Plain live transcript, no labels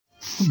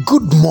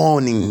Good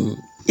morning.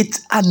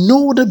 It's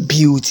another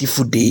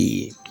beautiful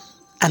day,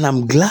 and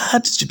I'm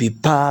glad to be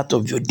part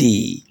of your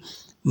day.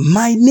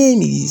 My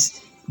name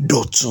is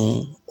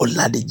Dotun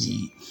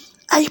Oladeji.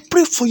 I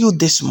pray for you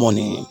this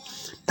morning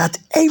that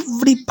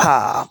every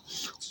power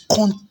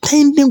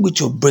contending with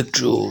your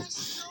breakthrough,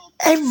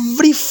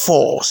 every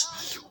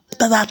force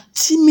that are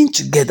teaming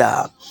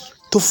together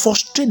to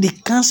frustrate the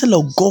counsel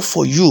of God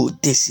for you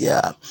this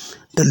year,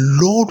 the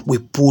Lord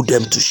will put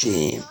them to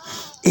shame.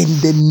 In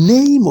the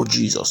name of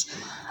Jesus,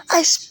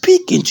 I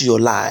speak into your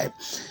life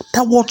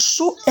that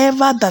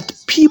whatsoever that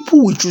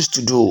people will choose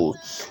to do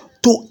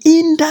to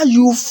hinder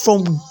you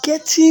from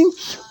getting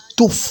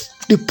to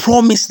the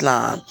promised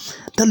land,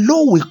 the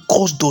Lord will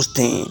cause those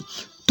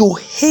things to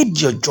hate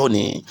your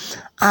journey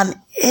and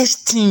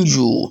hasten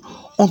you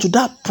onto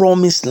that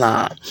promised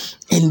land.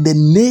 In the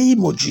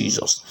name of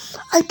Jesus,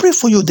 I pray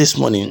for you this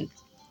morning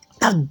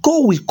that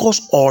God will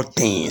cause all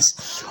things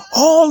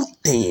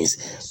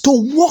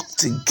to work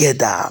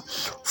together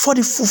for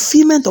the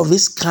fulfillment of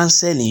His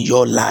counsel in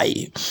your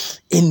life.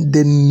 In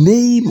the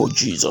name of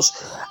Jesus,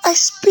 I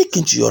speak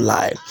into your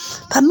life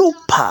that no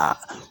power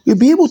will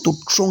be able to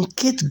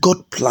truncate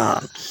God's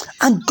plan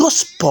and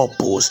God's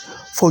purpose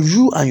for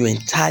you and your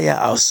entire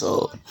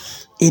household.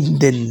 In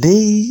the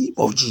name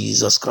of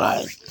Jesus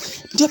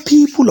Christ. Dear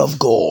people of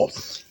God,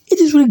 it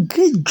is with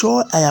great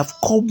joy I have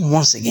come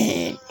once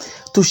again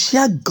to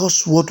share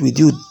God's word with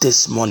you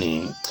this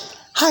morning.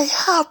 I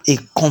have a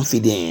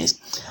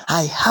confidence,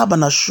 I have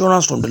an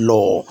assurance from the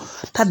Lord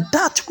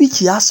that which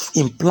He has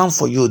in plan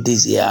for you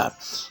this year,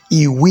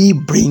 He will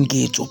bring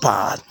it to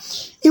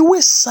pass. He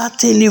will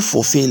certainly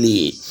fulfill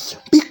it,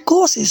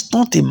 because He's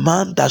not a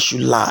man that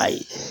should lie,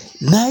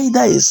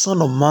 neither a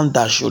son of man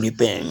that should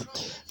repent.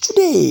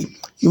 Today,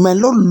 you might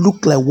not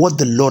look like what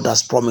the Lord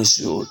has promised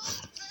you,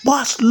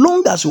 but as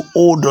long as you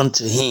hold on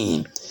to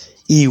Him,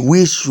 He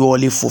will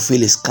surely fulfill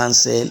His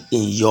counsel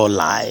in your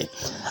life.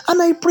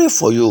 And I pray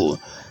for you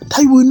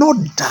that you will not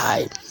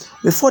die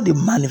before the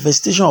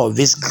manifestation of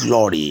His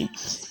glory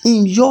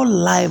in your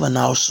life and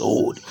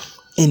household.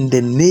 In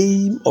the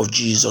name of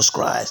Jesus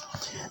Christ.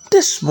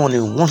 This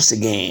morning, once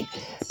again,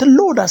 the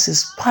Lord has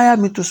inspired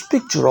me to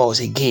speak to us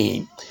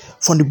again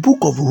from the book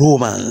of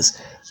Romans,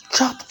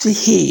 chapter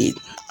 8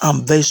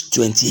 and verse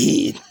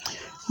 28.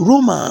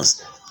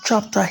 Romans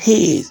chapter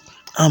 8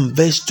 and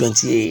verse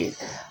 28.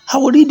 I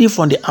will read it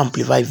from the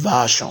Amplified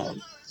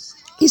Version.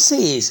 It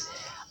says,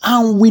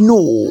 "And we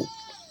know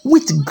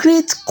with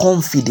great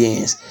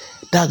confidence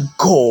that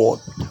God,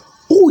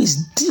 who is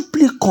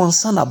deeply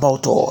concerned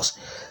about us,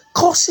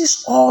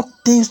 causes all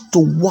things to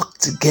work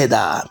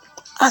together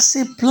as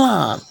a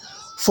plan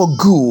for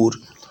good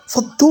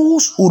for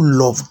those who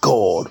love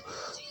God,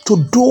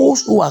 to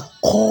those who are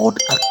called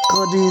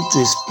according to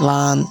His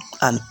plan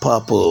and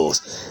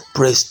purpose."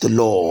 Praise the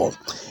Lord.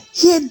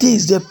 Hear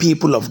this, dear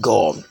people of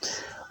God.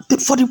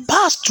 For the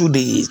past 2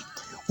 days,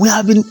 we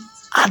have been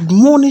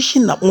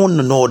admonishing one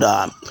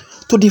another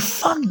to the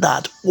fact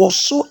that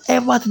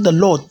whatsoever the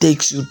Lord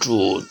takes you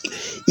through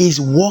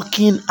is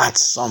working at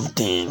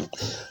something.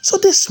 So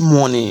this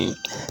morning,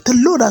 the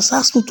Lord has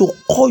asked me to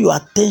call your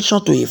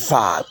attention to a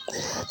fact.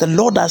 The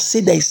Lord has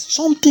said there is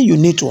something you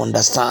need to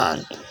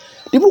understand.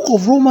 The book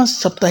of Romans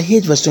chapter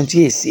 8 verse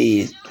 28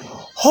 says,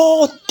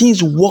 "All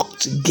things work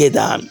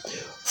together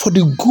for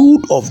the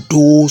good of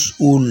those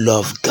who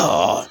love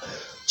God."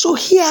 So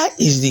here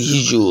is the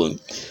issue.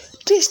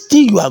 This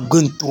thing you are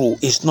going through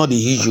is not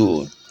the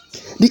issue.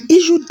 The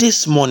issue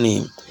this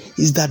morning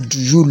is that, do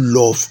you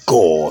love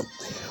God?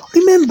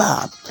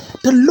 Remember,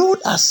 the Lord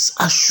has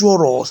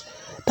assured us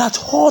that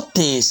all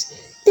things,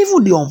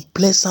 even the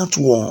unpleasant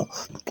one,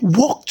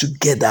 work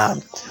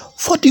together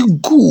for the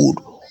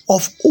good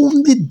of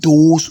only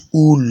those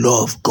who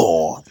love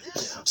God.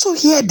 So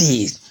hear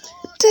this.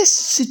 This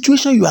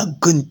situation you are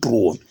going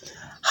through,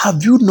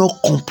 have you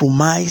not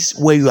compromised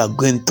where you are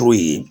going through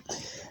it?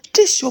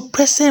 This your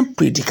present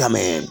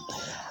predicament.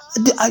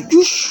 Are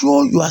you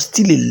sure you are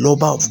still a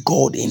lover of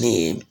God in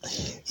Him?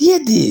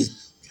 Hear this.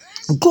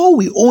 God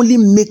will only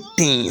make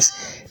things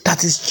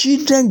that His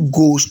children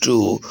goes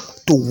through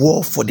to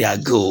work for their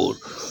good.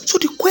 So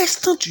the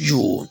question to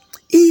you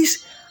is,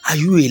 are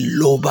you a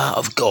lover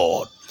of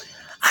God?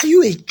 Are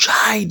you a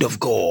child of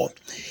God?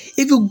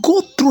 If you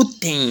go through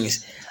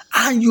things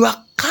and you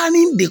are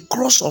carrying the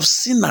cross of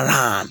sin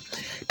around,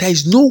 there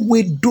is no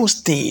way those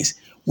things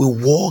will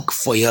work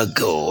for your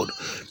good.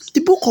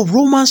 The book of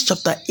Romans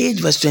chapter 8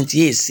 verse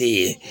 28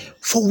 says,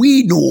 "For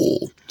we know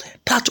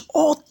that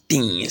all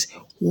things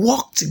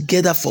work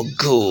together for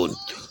good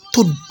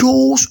to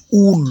those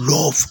who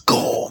love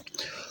God."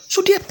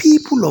 So dear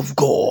people of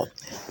God,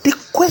 the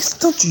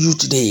question to you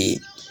today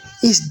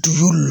is, do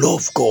you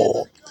love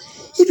God?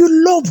 If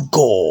you love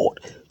God,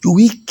 you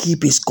will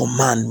keep His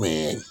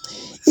commandment.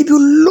 If you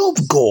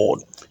love God,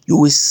 you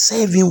will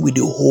serve Him with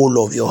the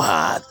whole of your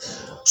heart.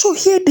 So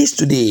hear this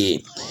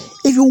today.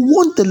 If you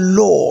want the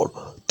Lord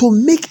to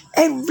make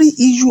every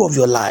issue of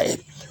your life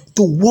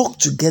to work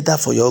together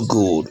for your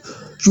good,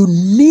 you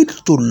need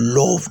to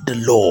love the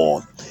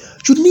Lord.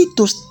 You need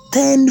to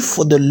stand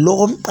for the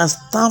Lord and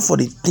stand for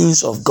the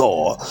things of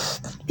God.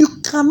 You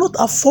cannot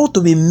afford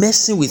to be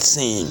messing with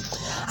sin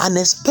and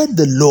expect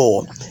the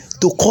Lord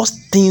to cause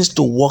things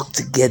to work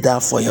together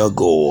for your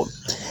goal.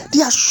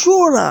 The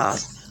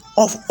assurance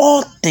of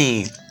all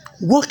things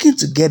working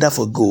together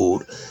for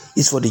good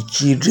is for the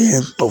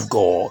children of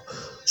God.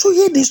 So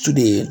hear this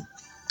today.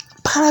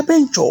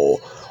 Peradventure,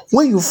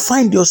 when you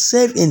find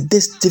yourself in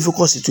this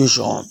difficult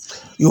situation,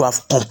 you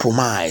have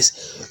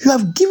compromised. You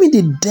have given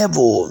the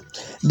devil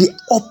the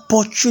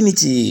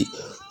opportunity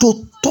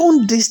to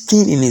turn this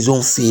thing in his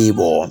own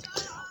favor.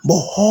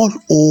 But all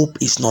hope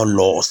is not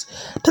lost.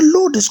 The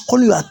Lord is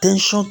calling your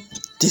attention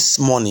this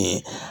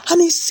morning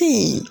and He's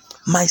saying,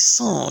 my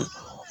son,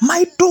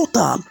 my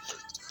daughter,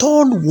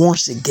 turn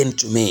once again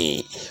to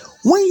me.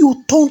 When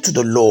you turn to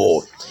the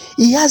Lord,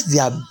 He has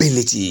the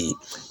ability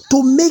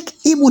to make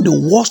even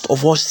the worst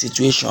of all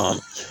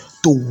situations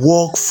to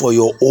work for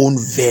your own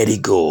very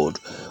good.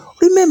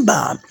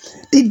 Remember,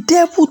 the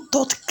devil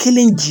thought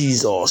killing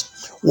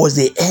Jesus was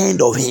the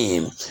end of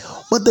him,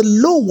 but the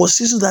Lord was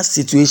using that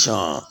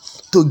situation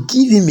to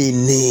give him a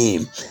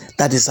name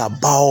that is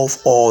above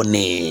all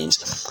names.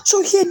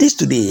 So hear this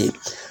today.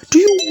 Do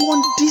you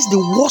want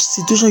the worst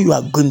situation you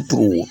are going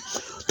through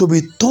to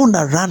be turned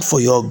around for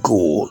your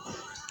goal?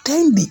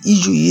 Then the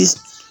issue is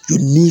you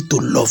need to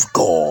love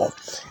God.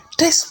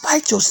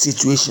 Despite your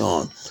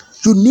situation,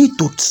 you need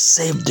to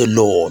serve the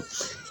Lord.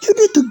 You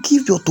need to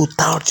give your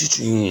totality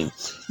to Him.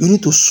 You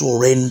need to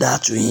surrender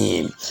to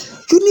Him.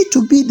 You need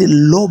to be the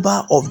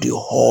lover of the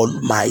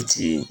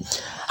Almighty.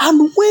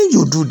 And when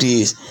you do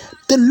this,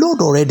 the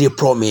Lord already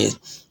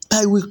promised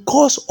that He will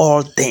cause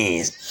all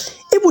things.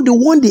 Even the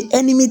one the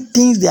enemy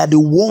thinks they are the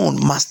one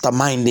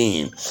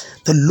masterminding,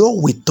 the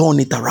Lord will turn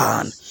it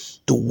around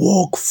to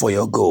work for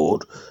your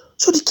good.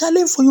 So the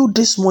challenge for you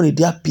this morning,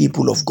 dear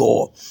people of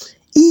God,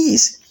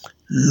 is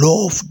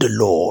love the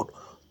Lord.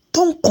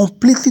 Turn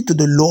completely to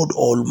the Lord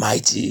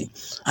Almighty,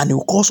 and He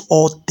will cause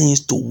all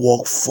things to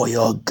work for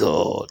your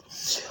good.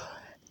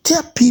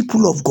 Dear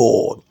people of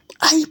God,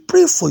 I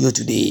pray for you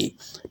today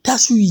that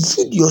as you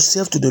yield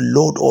yourself to the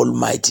Lord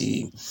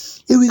Almighty,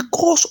 He will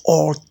cause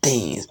all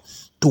things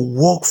to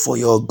work for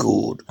your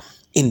good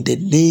in the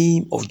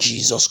name of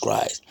Jesus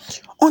Christ.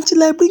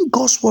 Until I bring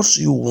God's word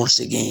to you once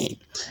again,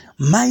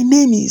 my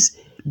name is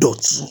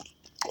Dotsu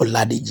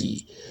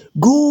Oladeji.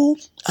 Go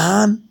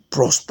and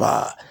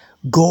prosper.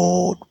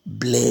 God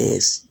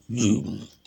bless you.